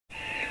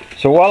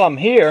So while I'm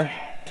here,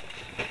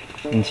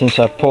 and since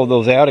I pulled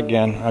those out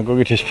again, I'll go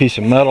get this piece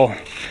of metal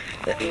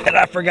that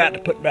I forgot to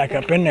put back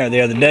up in there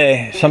the other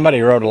day. Somebody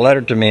wrote a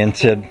letter to me and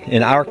said,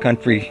 in our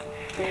country,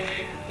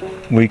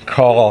 we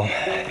call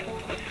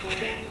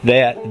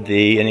that and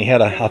he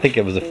had I think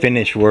it was a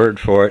Finnish word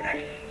for it.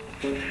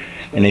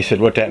 And he said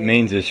what that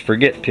means is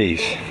forget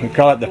piece. We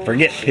call it the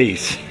forget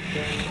piece.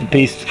 The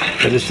piece,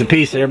 because it's the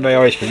piece that everybody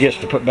always forgets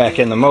to put back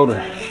in the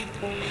motor.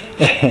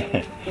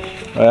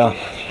 Well,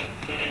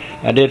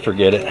 I did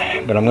forget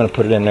it, but I'm going to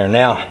put it in there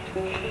now.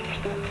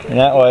 And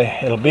that way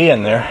it'll be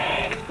in there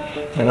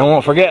and I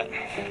won't forget.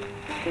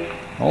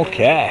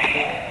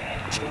 Okay,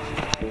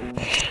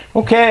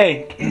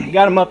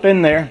 got them up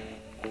in there.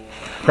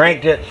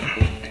 Cranked it.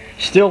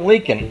 Still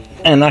leaking,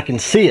 and I can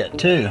see it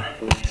too.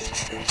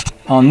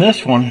 On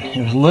this one,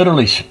 it was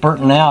literally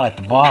spurting out at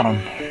the bottom.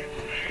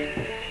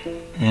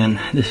 And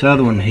this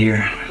other one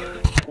here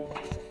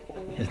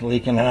is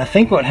leaking. And I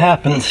think what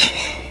happens,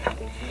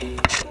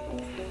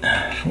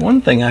 for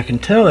one thing I can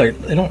tell,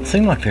 they don't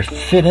seem like they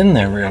fit in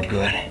there real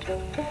good.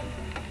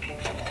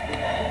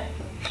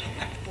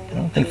 I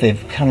don't think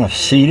they've kind of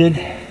seated.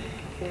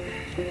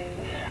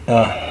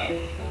 And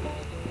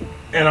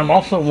I'm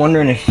also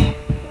wondering if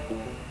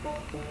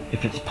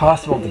it's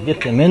possible to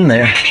get them in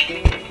there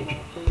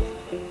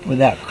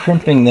without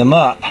crimping them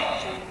up,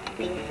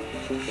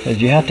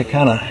 because you have to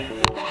kind of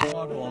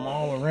woggle them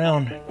all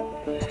around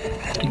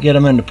to get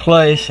them into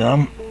place.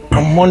 And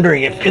I'm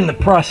wondering if in the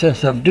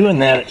process of doing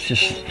that, it's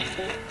just,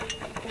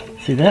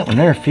 see, that one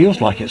there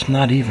feels like it's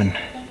not even,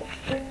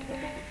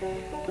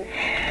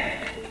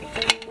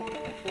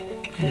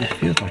 it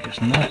feels like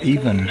it's not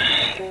even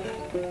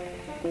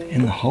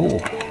in the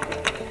hole.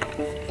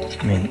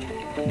 I mean,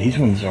 these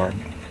ones are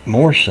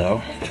more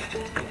so.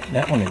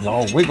 That one is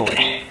all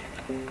wiggly.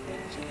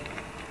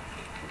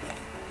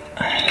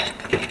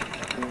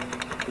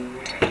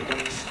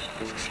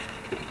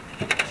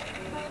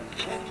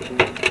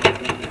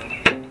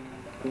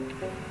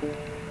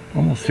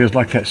 Almost feels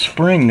like that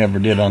spring never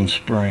did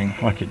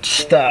unspring, like it's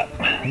stuck.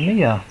 Let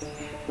me I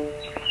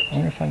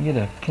wonder if I can get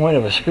a point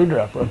of a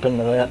screwdriver up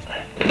into that.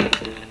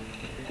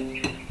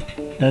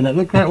 Doesn't it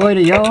look that way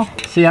to y'all?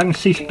 See, I can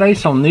see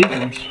space on these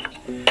ones.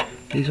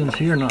 These ones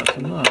here, not so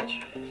much.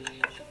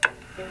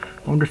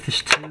 I wonder if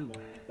this tube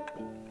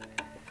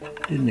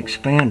didn't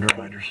expand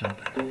right or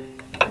something.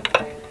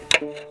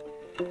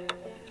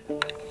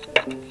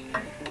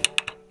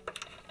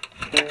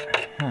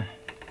 Huh.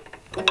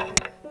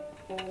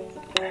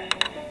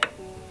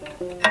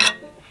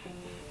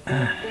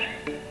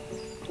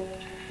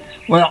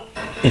 Well,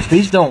 if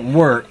these don't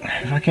work,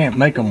 if I can't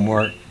make them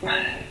work,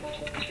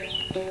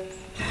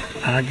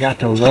 I got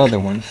those other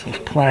ones, those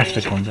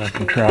plastic ones I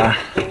can try.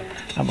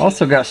 I've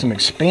also got some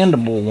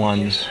expandable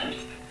ones.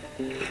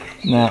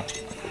 Now,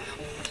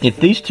 if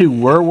these two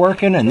were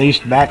working and these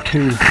back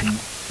two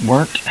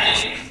weren't,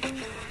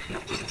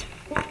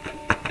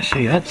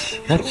 see,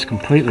 that's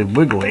completely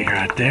wiggly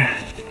right there.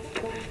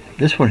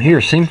 This one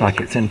here seems like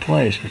it's in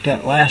place, but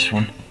that last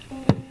one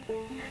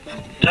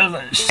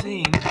doesn't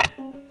seem.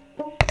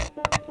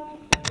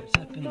 It's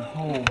up in the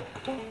hole.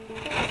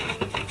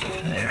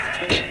 There.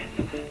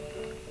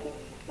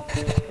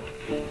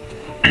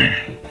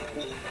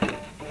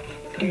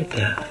 Look at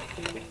that.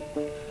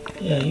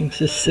 Yeah, you can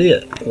just see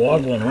it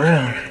waddling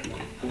around.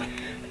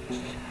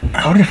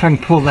 I wonder if I can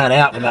pull that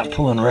out without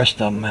pulling the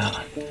rest of them out.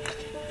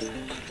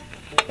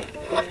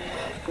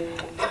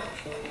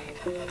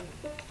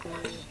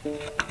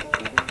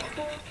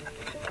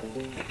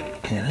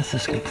 Yeah, this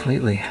is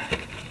completely,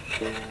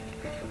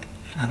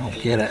 I don't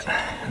get it.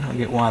 I don't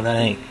get why that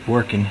ain't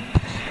working.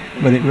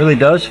 But it really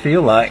does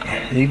feel like,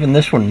 even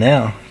this one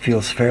now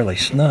feels fairly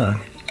snug.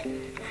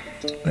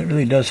 But it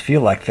really does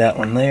feel like that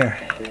one there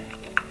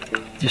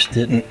just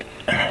didn't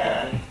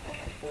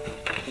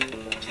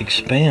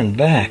expand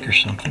back or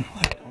something.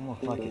 Like,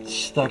 almost like it's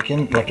stuck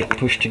in, like it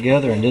pushed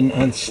together and didn't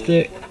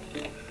unstick.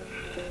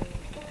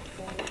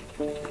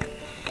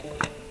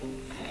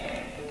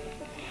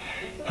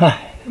 Huh,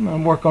 I'm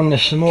gonna work on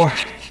this some more.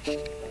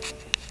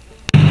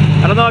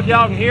 I don't know if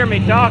y'all can hear me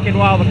talking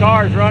while the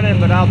car's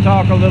running, but I'll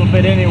talk a little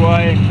bit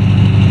anyway.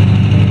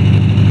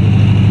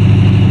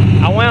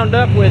 I wound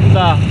up with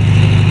this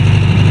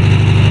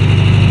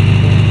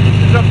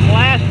is a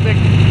plastic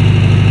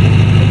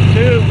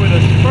tube with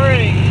a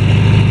spring.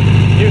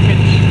 You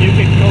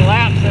can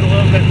collapse it a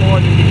little bit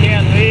more than you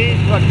can these.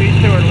 Look, these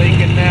two are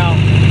leaking now.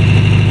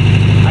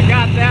 I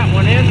got that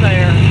one in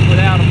there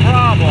without a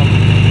problem.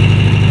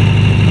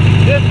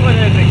 This one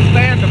is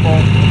expandable.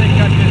 Let me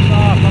cut this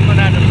off. I'm going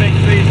to have to fix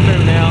these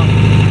two now.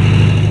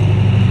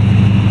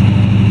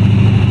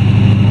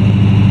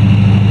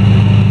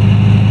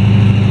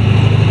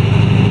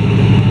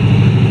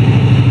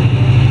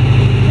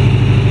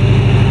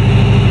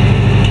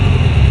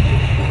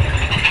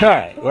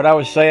 Alright, what I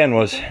was saying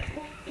was,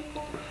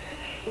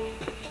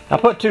 I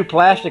put two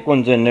plastic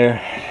ones in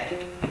there.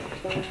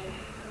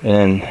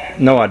 And,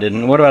 no I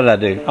didn't. What did I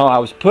do? Oh, I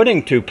was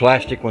putting two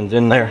plastic ones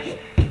in there.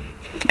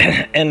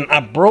 And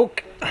I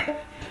broke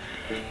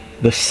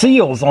the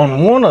seals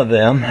on one of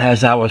them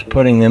as I was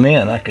putting them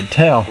in. I could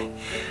tell.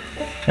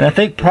 And I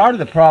think part of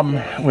the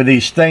problem with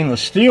these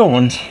stainless steel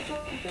ones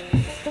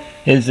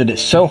is that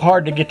it's so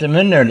hard to get them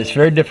in there, and it's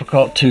very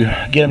difficult to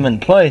get them in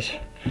place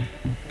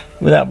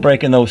without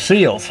breaking those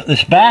seals.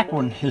 This back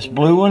one, this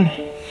blue one,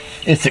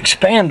 it's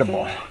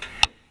expandable.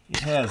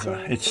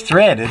 It's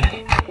threaded.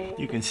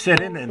 You can set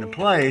it into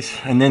place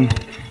and then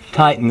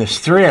tighten this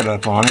thread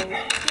up on it,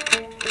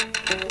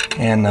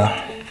 and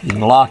you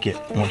can lock it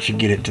once you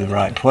get it to the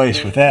right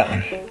place with that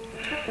one.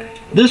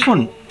 This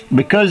one,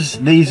 because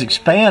these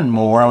expand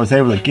more, I was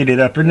able to get it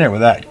up in there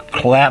without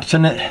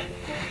collapsing it.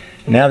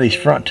 Now these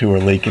front two are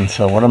leaking,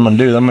 so what I'm going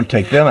to do is I'm going to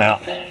take them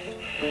out.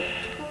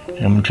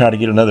 And I'm going to try to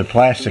get another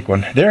plastic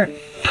one. They're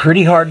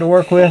pretty hard to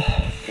work with,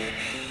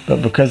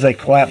 but because they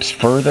collapse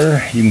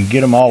further, you can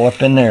get them all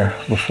up in there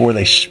before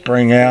they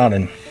spring out,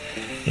 and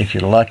if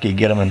you're lucky,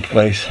 get them in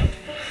place.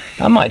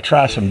 I might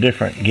try some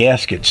different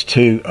gaskets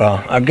too.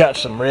 I've got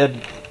some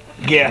red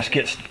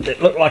gaskets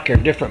that look like they're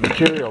different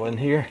material in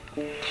here.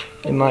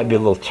 It might be a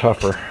little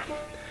tougher.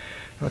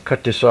 I'll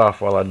cut this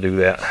off while I do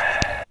that.